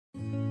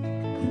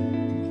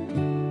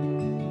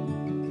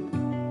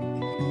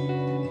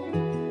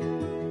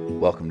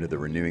Welcome to the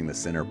Renewing the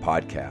Center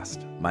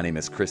podcast. My name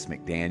is Chris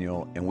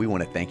McDaniel, and we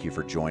want to thank you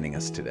for joining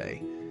us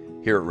today.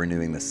 Here at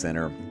Renewing the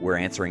Center, we're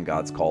answering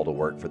God's call to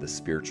work for the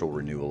spiritual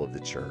renewal of the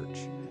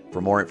church.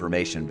 For more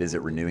information,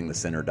 visit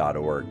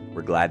renewingthecenter.org.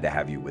 We're glad to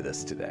have you with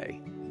us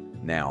today.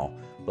 Now,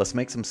 let's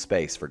make some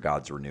space for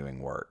God's renewing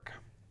work.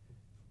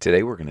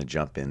 Today we're going to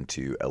jump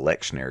into a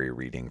lectionary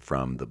reading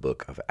from the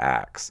book of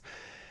Acts.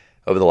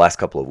 Over the last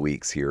couple of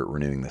weeks here at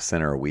Renewing the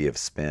Center, we have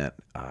spent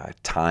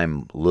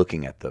time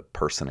looking at the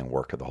person and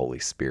work of the Holy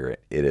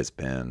Spirit. It has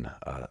been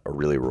a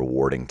really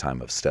rewarding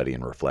time of study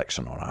and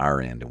reflection on our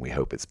end, and we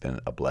hope it's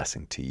been a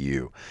blessing to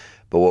you.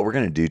 But what we're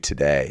going to do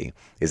today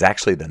is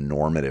actually the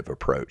normative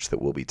approach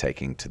that we'll be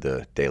taking to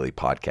the daily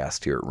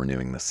podcast here at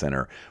Renewing the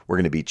Center. We're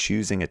going to be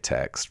choosing a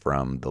text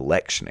from the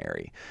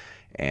lectionary.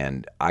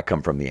 And I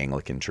come from the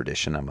Anglican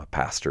tradition. I'm a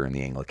pastor in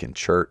the Anglican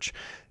Church.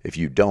 If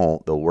you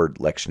don't, the word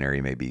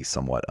lectionary may be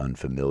somewhat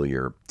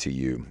unfamiliar to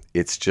you.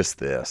 It's just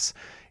this.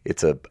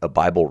 It's a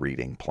Bible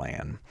reading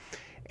plan.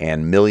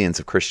 And millions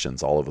of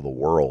Christians all over the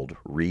world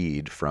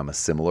read from a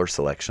similar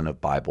selection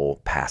of Bible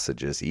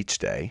passages each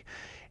day.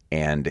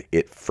 And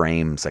it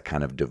frames a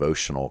kind of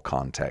devotional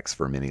context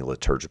for many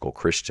liturgical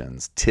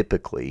Christians.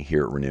 Typically,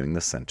 here at Renewing the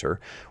Center,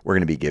 we're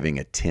going to be giving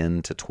a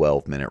 10 to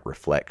 12-minute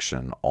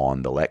reflection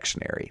on the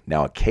lectionary.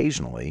 Now,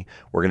 occasionally,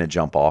 we're going to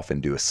jump off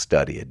and do a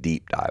study, a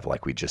deep dive,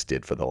 like we just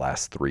did for the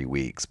last 3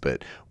 weeks.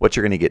 But what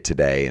you're going to get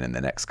today and in the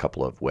next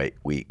couple of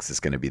weeks is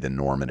going to be the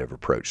normative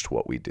approach to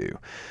what we do.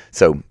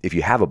 So if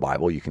you have a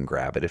Bible, you can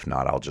grab it. If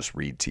not, I'll just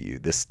read to you.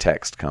 This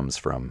text comes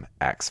from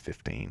Acts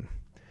 15.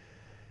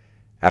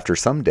 After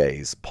some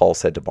days, Paul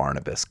said to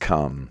Barnabas,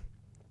 "Come,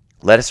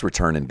 let us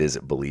return and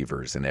visit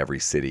believers in every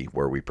city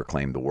where we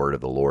proclaim the word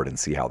of the Lord and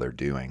see how they're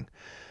doing."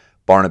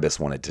 Barnabas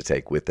wanted to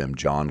take with them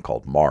John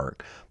called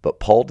Mark, but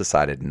Paul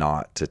decided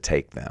not to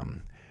take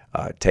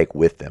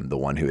with them the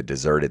one who had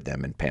deserted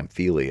them in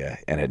Pamphylia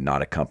and had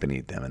not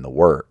accompanied them in the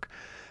work.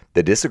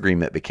 The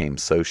disagreement became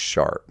so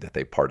sharp that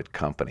they parted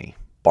company.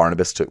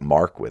 Barnabas took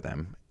Mark with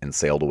him and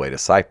sailed away to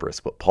Cyprus,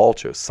 but Paul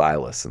chose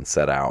Silas and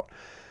set out,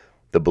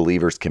 the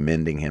believers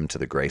commending him to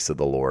the grace of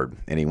the Lord,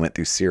 and he went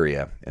through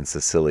Syria and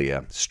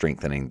Cilicia,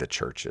 strengthening the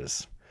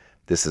churches.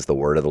 This is the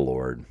word of the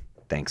Lord.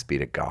 Thanks be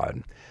to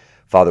God.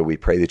 Father, we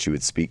pray that you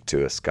would speak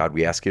to us. God,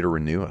 we ask you to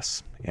renew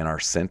us in our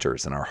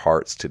centers and our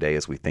hearts today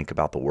as we think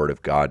about the word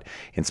of God,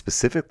 and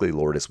specifically,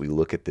 Lord, as we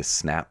look at this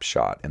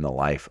snapshot in the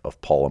life of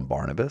Paul and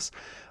Barnabas,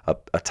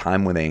 a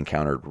time when they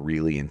encountered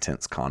really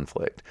intense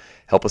conflict.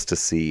 Help us to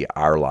see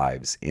our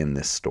lives in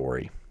this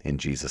story. In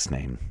Jesus'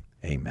 name,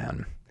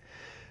 amen.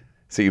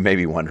 So you may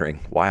be wondering,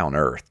 why on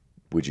earth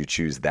would you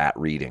choose that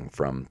reading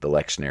from the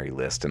lectionary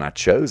list? And I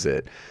chose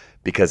it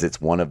because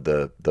it's one of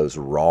those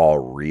raw,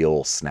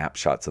 real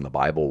snapshots in the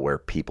Bible where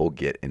people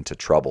get into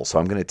trouble. So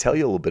I'm going to tell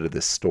you a little bit of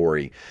this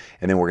story,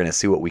 and then we're going to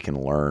see what we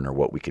can learn or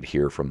what we could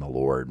hear from the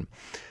Lord.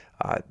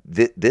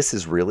 This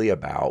is really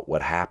about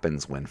what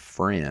happens when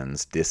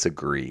friends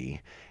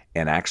disagree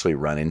and actually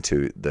run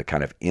into the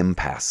kind of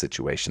impasse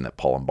situation that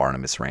Paul and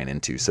Barnabas ran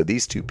into. So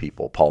these two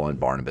people, Paul and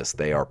Barnabas,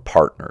 they are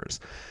partners.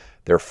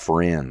 They're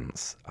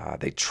friends.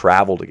 They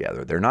travel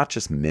together. They're not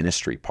just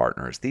ministry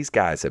partners. These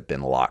guys have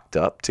been locked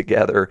up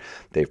together.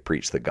 They've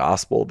preached the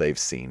gospel. They've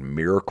seen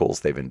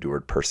miracles. They've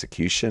endured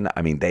persecution.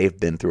 I mean, they've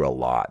been through a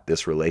lot.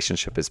 This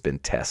relationship has been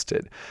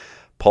tested.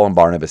 Paul and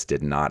Barnabas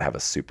did not have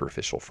a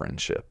superficial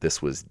friendship.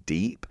 This was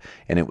deep,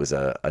 and it was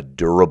a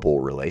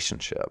durable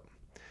relationship.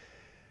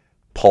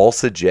 Paul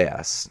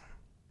suggests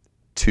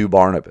to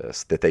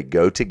Barnabas that they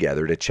go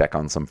together to check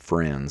on some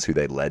friends who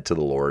they led to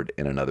the Lord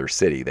in another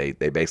city. They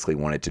basically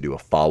wanted to do a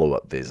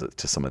follow-up visit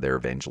to some of their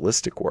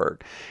evangelistic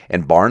work.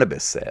 And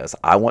Barnabas says,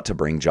 I want to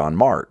bring John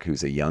Mark,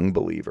 who's a young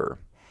believer.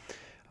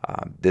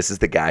 This is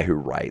the guy who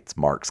writes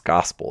Mark's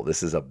gospel.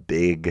 This is a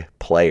big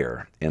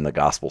player in the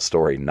gospel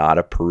story, not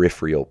a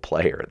peripheral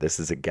player. This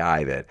is a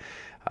guy that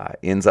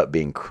ends up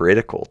being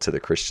critical to the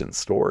Christian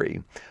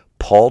story.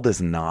 Paul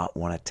does not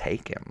want to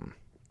take him.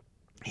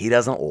 He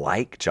doesn't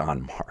like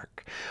John Mark.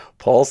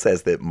 Paul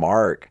says that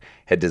Mark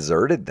had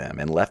deserted them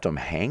and left them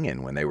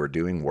hanging when they were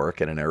doing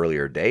work at an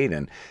earlier date.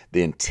 And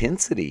the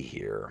intensity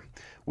here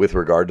with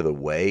regard to the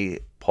way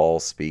Paul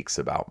speaks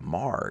about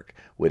Mark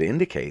would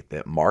indicate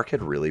that Mark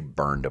had really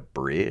burned a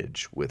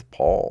bridge with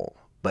Paul,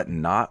 but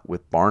not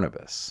with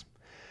Barnabas.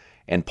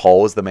 And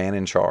Paul was the man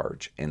in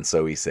charge. And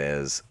so he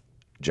says,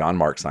 John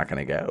Mark's not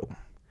going to go.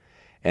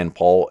 And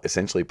Paul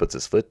essentially puts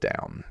his foot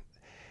down.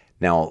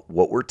 Now,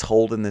 what we're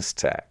told in this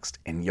text,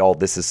 and y'all,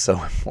 this is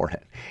so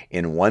important.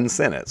 In one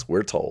sentence,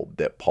 we're told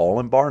that Paul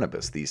and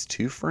Barnabas, these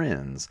two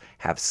friends,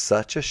 have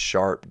such a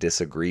sharp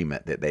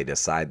disagreement that they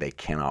decide they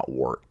cannot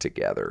work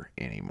together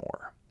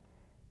anymore.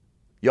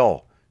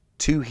 Y'all,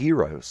 two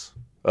heroes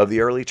of the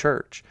early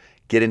church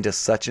get into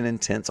such an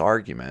intense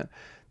argument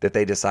that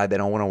they decide they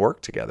don't want to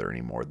work together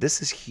anymore.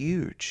 This is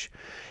huge.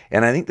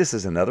 And I think this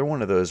is another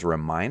one of those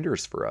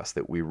reminders for us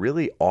that we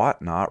really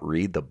ought not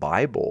read the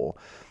Bible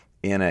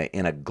in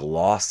a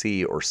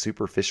glossy or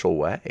superficial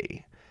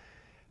way.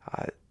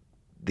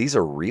 These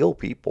are real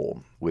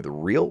people with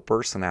real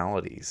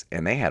personalities,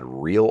 and they had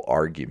real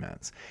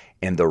arguments.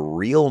 And the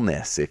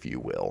realness, if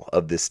you will,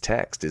 of this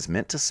text is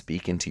meant to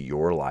speak into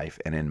your life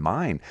and in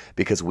mine,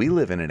 because we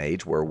live in an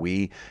age where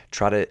we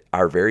try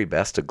our very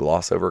best to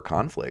gloss over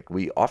conflict.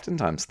 We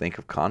oftentimes think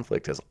of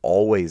conflict as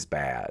always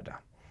bad.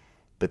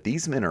 But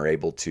these men are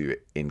able to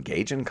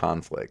engage in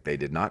conflict. They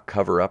did not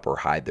cover up or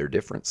hide their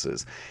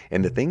differences.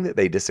 And the thing that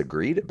they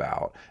disagreed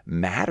about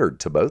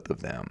mattered to both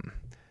of them.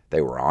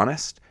 They were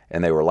honest,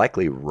 and they were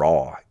likely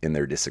raw in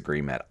their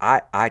disagreement.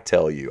 I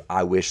tell you,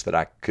 I wish that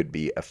I could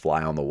be a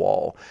fly on the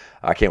wall.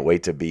 I can't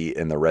wait to be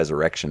in the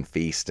resurrection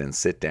feast and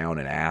sit down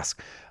and ask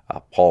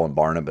Paul and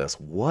Barnabas,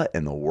 what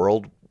in the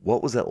world,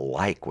 what was it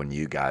like when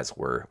you guys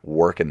were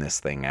working this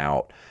thing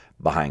out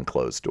behind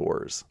closed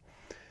doors?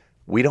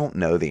 We don't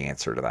know the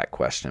answer to that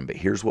question, but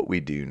here's what we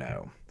do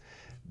know.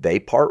 They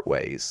part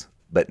ways,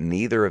 but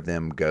neither of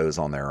them goes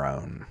on their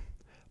own.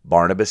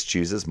 Barnabas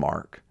chooses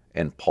Mark,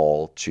 and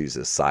Paul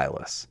chooses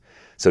Silas.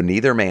 So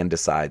neither man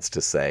decides to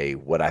say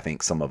what I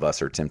think some of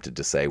us are tempted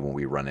to say when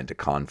we run into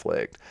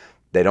conflict.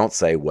 They don't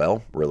say,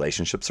 well,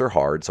 relationships are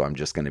hard, so I'm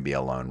just going to be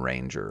a lone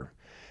ranger.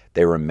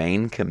 They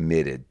remain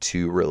committed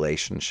to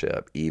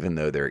relationship, even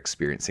though they're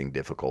experiencing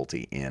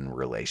difficulty in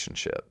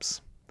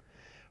relationships.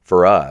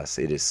 For us,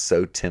 it is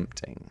so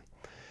tempting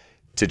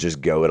to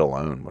just go it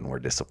alone when we're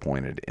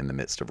disappointed in the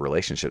midst of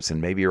relationships.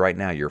 And maybe right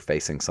now you're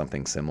facing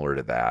something similar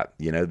to that.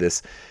 You know,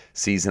 this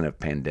season of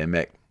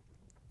pandemic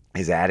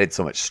has added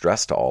so much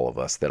stress to all of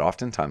us that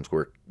oftentimes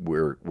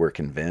we're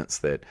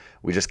convinced that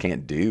we just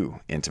can't do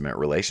intimate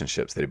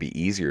relationships, that it'd be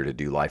easier to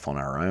do life on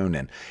our own.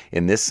 And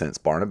in this sense,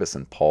 Barnabas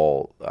and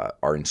Paul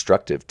are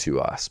instructive to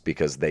us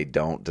because they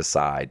don't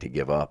decide to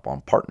give up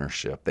on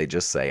partnership. They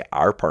just say,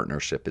 our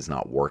partnership is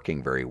not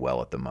working very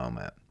well at the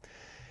moment.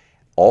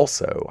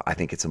 Also, I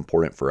think it's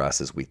important for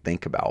us as we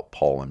think about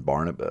Paul and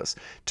Barnabas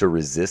to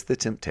resist the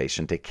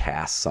temptation to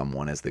cast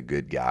someone as the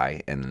good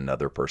guy and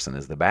another person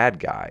as the bad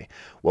guy.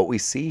 What we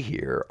see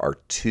here are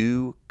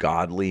two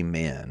godly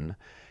men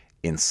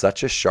in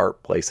such a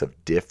sharp place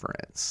of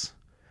difference,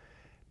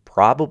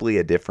 probably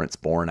a difference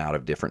born out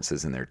of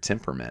differences in their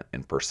temperament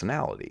and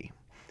personality.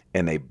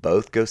 And they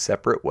both go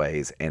separate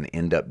ways and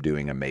end up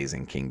doing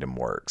amazing kingdom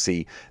work.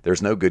 See,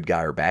 there's no good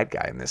guy or bad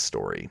guy in this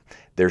story.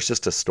 There's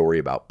just a story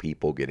about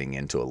people getting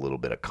into a little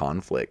bit of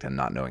conflict and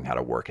not knowing how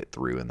to work it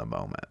through in the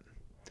moment.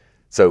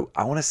 So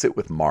I want to sit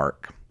with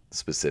Mark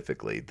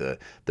specifically,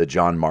 the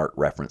John Mark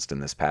referenced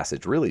in this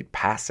passage, really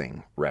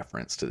passing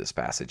reference to this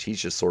passage.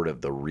 He's just sort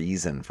of the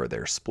reason for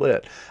their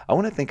split. I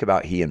want to think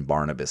about he and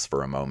Barnabas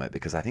for a moment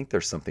because I think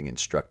there's something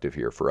instructive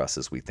here for us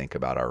as we think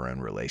about our own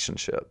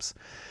relationships.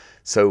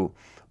 So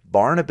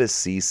Barnabas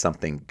sees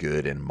something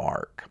good in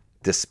Mark,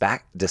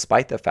 despite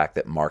the fact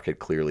that Mark had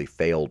clearly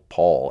failed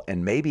Paul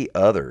and maybe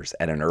others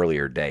at an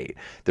earlier date.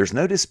 There's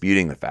no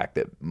disputing the fact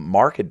that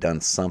Mark had done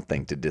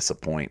something to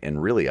disappoint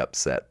and really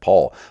upset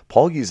Paul.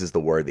 Paul uses the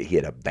word that he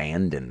had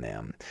abandoned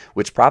them,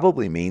 which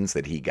probably means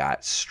that he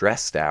got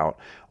stressed out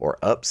or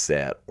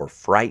upset or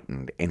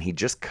frightened, and he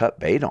just cut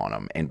bait on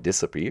them and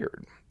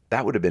disappeared.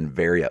 That would have been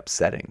very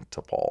upsetting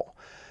to Paul.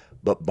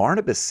 But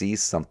Barnabas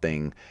sees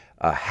something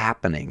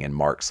happening in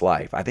Mark's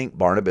life. I think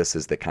Barnabas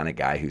is the kind of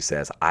guy who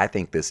says, I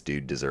think this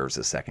dude deserves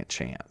a second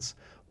chance.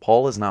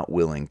 Paul is not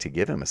willing to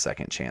give him a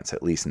second chance,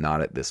 at least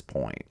not at this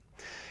point.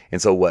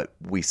 And so what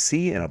we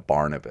see in a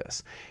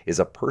Barnabas is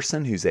a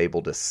person who's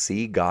able to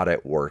see God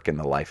at work in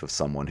the life of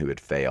someone who had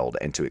failed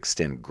and to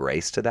extend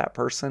grace to that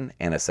person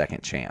and a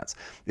second chance.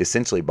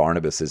 Essentially,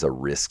 Barnabas is a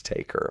risk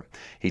taker.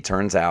 He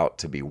turns out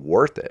to be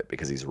worth it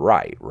because he's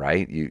right?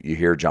 You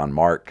hear John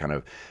Mark kind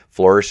of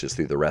flourishes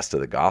through the rest of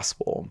the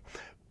gospel.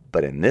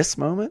 But in this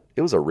moment,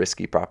 it was a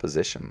risky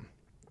proposition.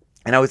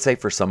 And I would say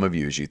for some of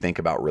you, as you think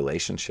about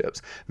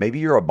relationships, maybe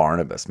you're a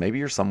Barnabas. Maybe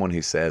you're someone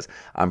who says,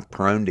 I'm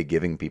prone to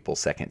giving people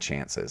second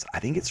chances. I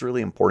think it's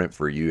really important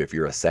for you, if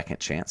you're a second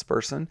chance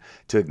person,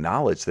 to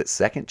acknowledge that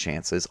second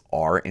chances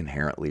are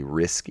inherently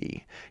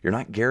risky. You're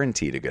not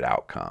guaranteed a good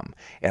outcome.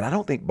 And I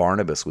don't think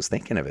Barnabas was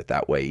thinking of it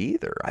that way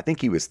either. I think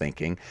he was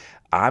thinking,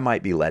 I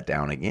might be let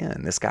down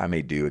again. This guy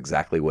may do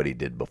exactly what he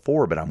did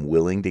before, but I'm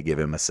willing to give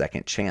him a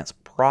second chance,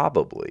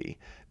 probably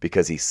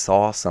because he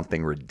saw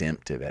something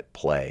redemptive at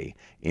play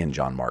in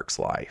John Mark's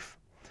life.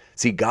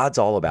 See, God's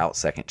all about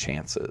second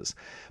chances,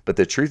 but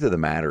the truth of the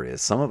matter is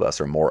some of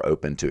us are more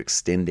open to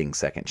extending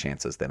second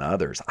chances than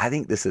others. I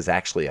think this is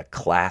actually a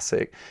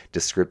classic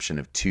description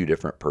of two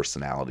different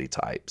personality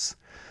types.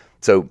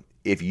 So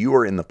if you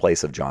are in the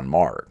place of John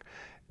Mark,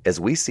 as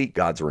we seek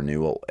God's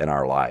renewal in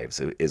our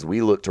lives, as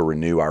we look to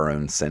renew our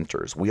own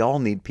centers, we all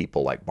need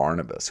people like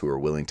Barnabas who are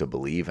willing to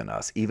believe in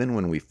us, even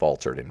when we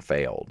faltered and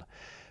failed.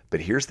 But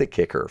here's the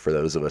kicker for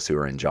those of us who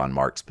are in John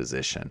Mark's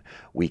position.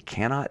 We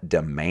cannot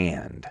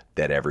demand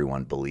that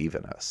everyone believe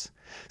in us.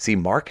 See,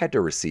 Mark had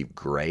to receive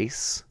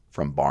grace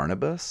from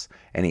Barnabas,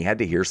 and he had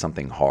to hear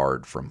something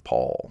hard from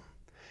Paul.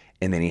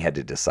 And then he had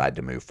to decide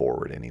to move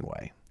forward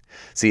anyway.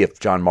 See, if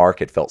John Mark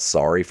had felt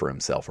sorry for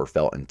himself or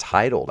felt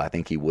entitled, I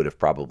think he would have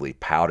probably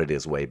pouted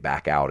his way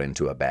back out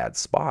into a bad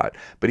spot.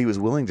 But he was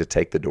willing to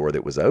take the door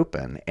that was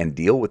open and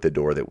deal with the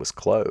door that was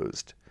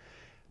closed.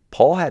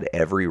 Paul had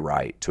every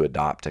right to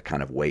adopt a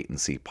kind of wait and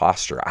see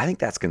posture. I think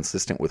that's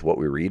consistent with what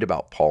we read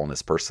about Paul and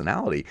his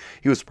personality.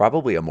 He was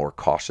probably a more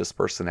cautious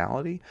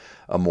personality,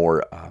 a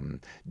more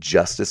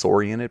justice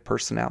oriented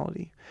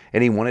personality,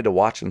 and he wanted to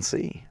watch and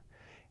see.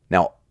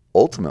 Now,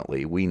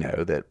 ultimately, we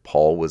know that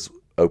Paul was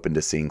open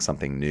to seeing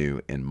something new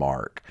in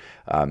Mark.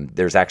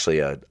 There's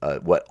actually a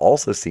what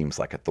also seems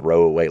like a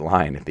throwaway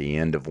line at the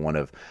end of one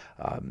of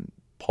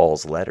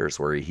Paul's letters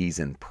where he's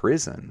in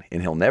prison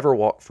and he'll never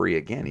walk free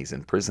again. He's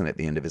in prison at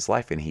the end of his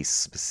life, and he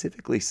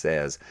specifically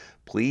says,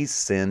 please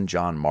send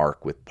John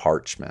Mark with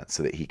parchment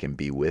so that he can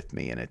be with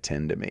me and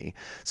attend to me.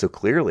 So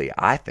clearly,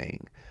 I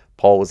think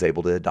Paul was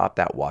able to adopt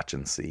that watch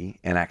and see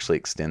and actually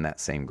extend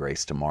that same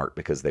grace to Mark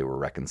because they were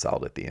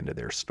reconciled at the end of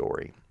their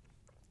story.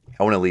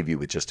 I want to leave you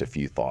with just a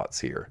few thoughts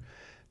here.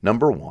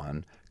 Number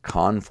one,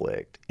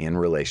 conflict in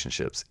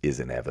relationships is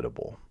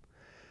inevitable.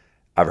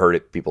 I've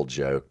heard people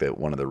joke that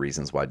one of the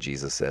reasons why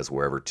Jesus says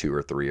wherever 2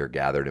 or 3 are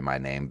gathered in my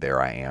name,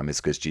 there I am, is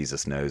because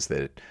Jesus knows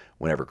that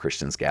whenever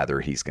Christians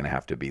gather, he's going to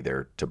have to be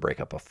there to break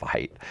up a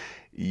fight.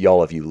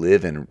 Y'all, if you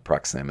live in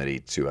proximity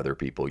to other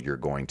people, you're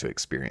going to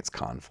experience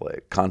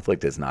conflict.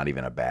 Conflict is not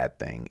even a bad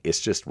thing. It's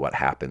just what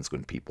happens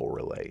when people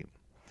relate.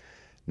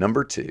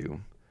 Number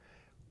two,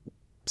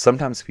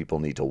 sometimes people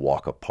need to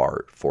walk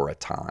apart for a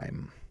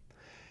time.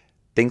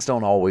 Things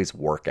don't always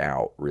work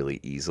out really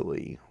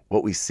easily.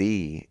 What we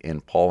see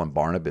in Paul and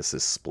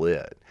Barnabas'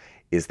 split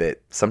is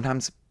that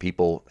sometimes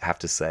people have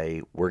to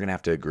say, we're going to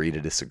have to agree to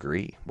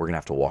disagree. We're going to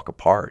have to walk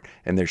apart.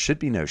 And there should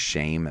be no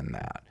shame in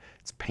that.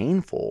 It's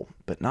painful,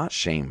 but not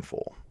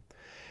shameful.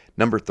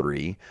 Number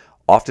three,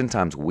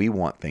 oftentimes we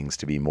want things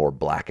to be more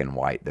black and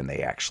white than they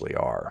actually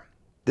are.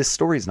 This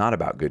story is not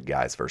about good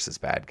guys versus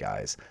bad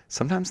guys.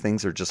 Sometimes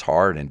things are just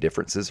hard and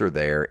differences are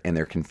there and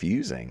they're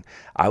confusing.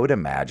 I would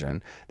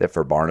imagine that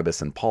for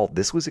Barnabas and Paul,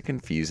 this was a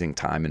confusing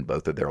time in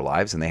both of their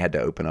lives and they had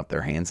to open up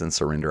their hands and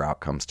surrender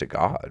outcomes to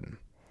God.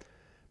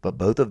 But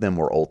both of them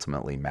were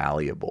ultimately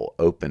malleable,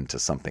 open to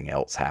something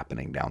else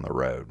happening down the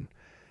road.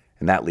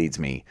 And that leads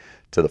me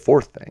to the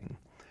fourth thing.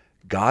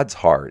 God's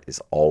heart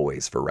is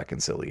always for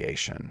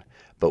reconciliation,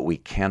 but we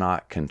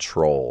cannot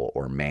control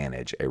or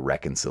manage a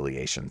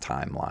reconciliation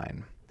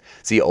timeline.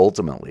 See,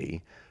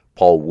 ultimately,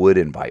 Paul would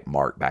invite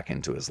Mark back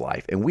into his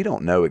life, and we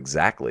don't know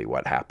exactly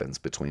what happens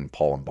between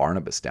Paul and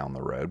Barnabas down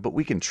the road, but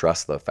we can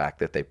trust the fact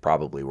that they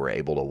probably were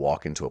able to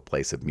walk into a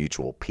place of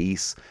mutual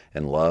peace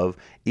and love,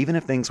 even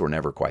if things were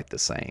never quite the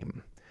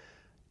same.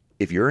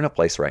 If you're in a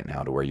place right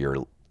now to where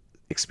you're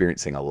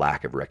experiencing a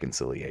lack of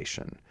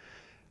reconciliation,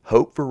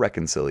 hope for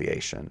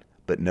reconciliation,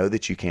 but know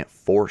that you can't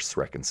force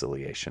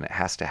reconciliation. It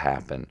has to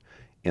happen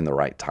in the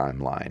right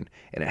timeline.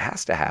 And it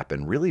has to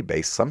happen really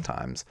based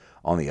sometimes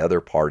on the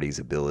other party's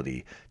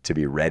ability to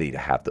be ready to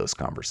have those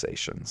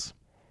conversations.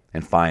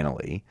 And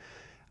finally,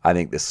 I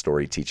think this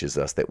story teaches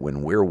us that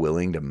when we're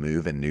willing to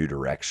move in new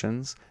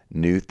directions,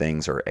 new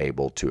things are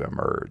able to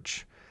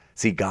emerge.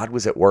 See, God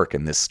was at work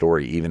in this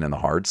story, even in the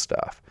hard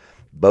stuff.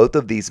 Both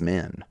of these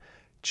men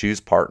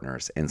choose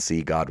partners and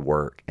see God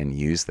work and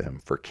use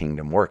them for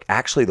kingdom work.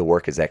 Actually, the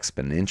work is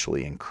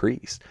exponentially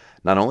increased.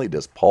 Not only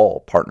does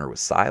Paul partner with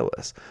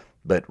Silas,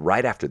 but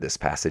right after this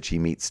passage, he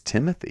meets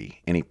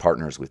Timothy and he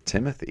partners with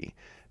Timothy.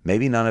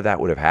 Maybe none of that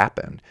would have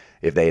happened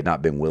if they had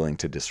not been willing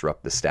to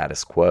disrupt the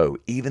status quo,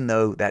 even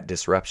though that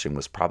disruption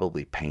was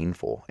probably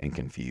painful and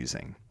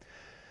confusing.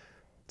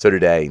 So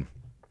today,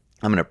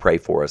 I'm going to pray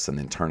for us and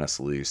then turn us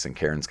loose, and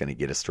Karen's going to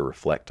get us to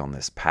reflect on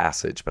this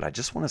passage. But I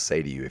just want to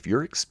say to you, if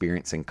you're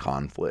experiencing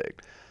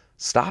conflict,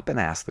 stop and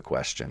ask the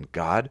question,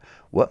 God,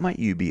 what might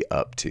you be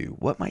up to?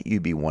 What might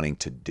you be wanting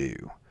to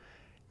do?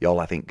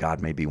 Y'all, I think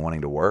God may be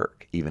wanting to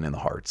work even in the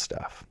hard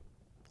stuff.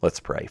 Let's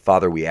pray.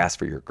 Father, we ask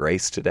for your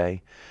grace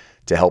today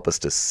to help us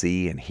to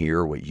see and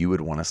hear what you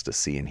would want us to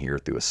see and hear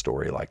through a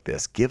story like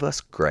this. Give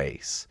us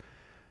grace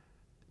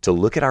to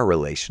look at our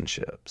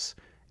relationships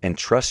and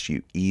trust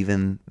you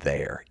even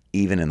there,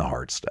 even in the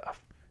hard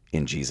stuff.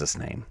 In Jesus'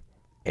 name,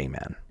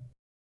 amen.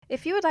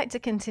 If you would like to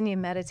continue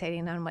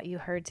meditating on what you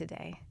heard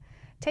today,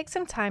 take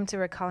some time to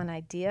recall an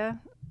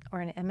idea or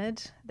an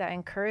image that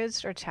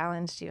encouraged or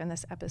challenged you in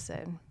this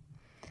episode.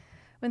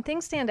 When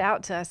things stand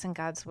out to us in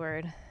God's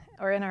Word,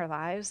 or in our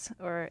lives,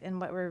 or in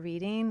what we're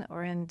reading,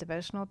 or in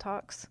devotional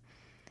talks,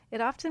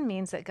 it often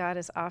means that God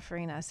is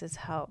offering us His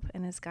help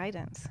and His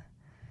guidance.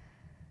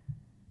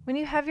 When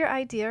you have your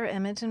idea or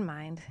image in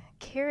mind,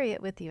 carry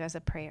it with you as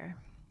a prayer,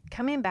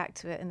 coming back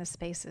to it in the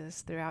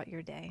spaces throughout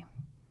your day.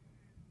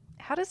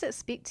 How does it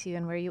speak to you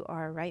and where you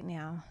are right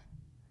now?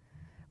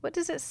 What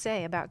does it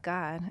say about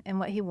God and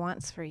what He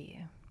wants for you?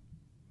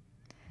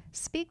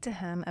 Speak to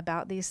Him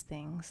about these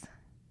things.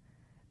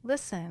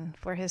 Listen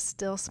for His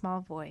still small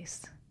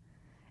voice,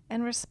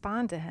 and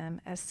respond to Him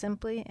as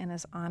simply and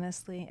as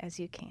honestly as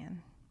you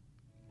can.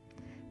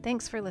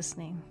 Thanks for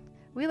listening.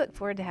 We look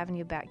forward to having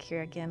you back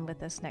here again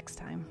with us next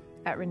time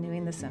at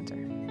Renewing the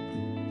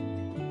Center.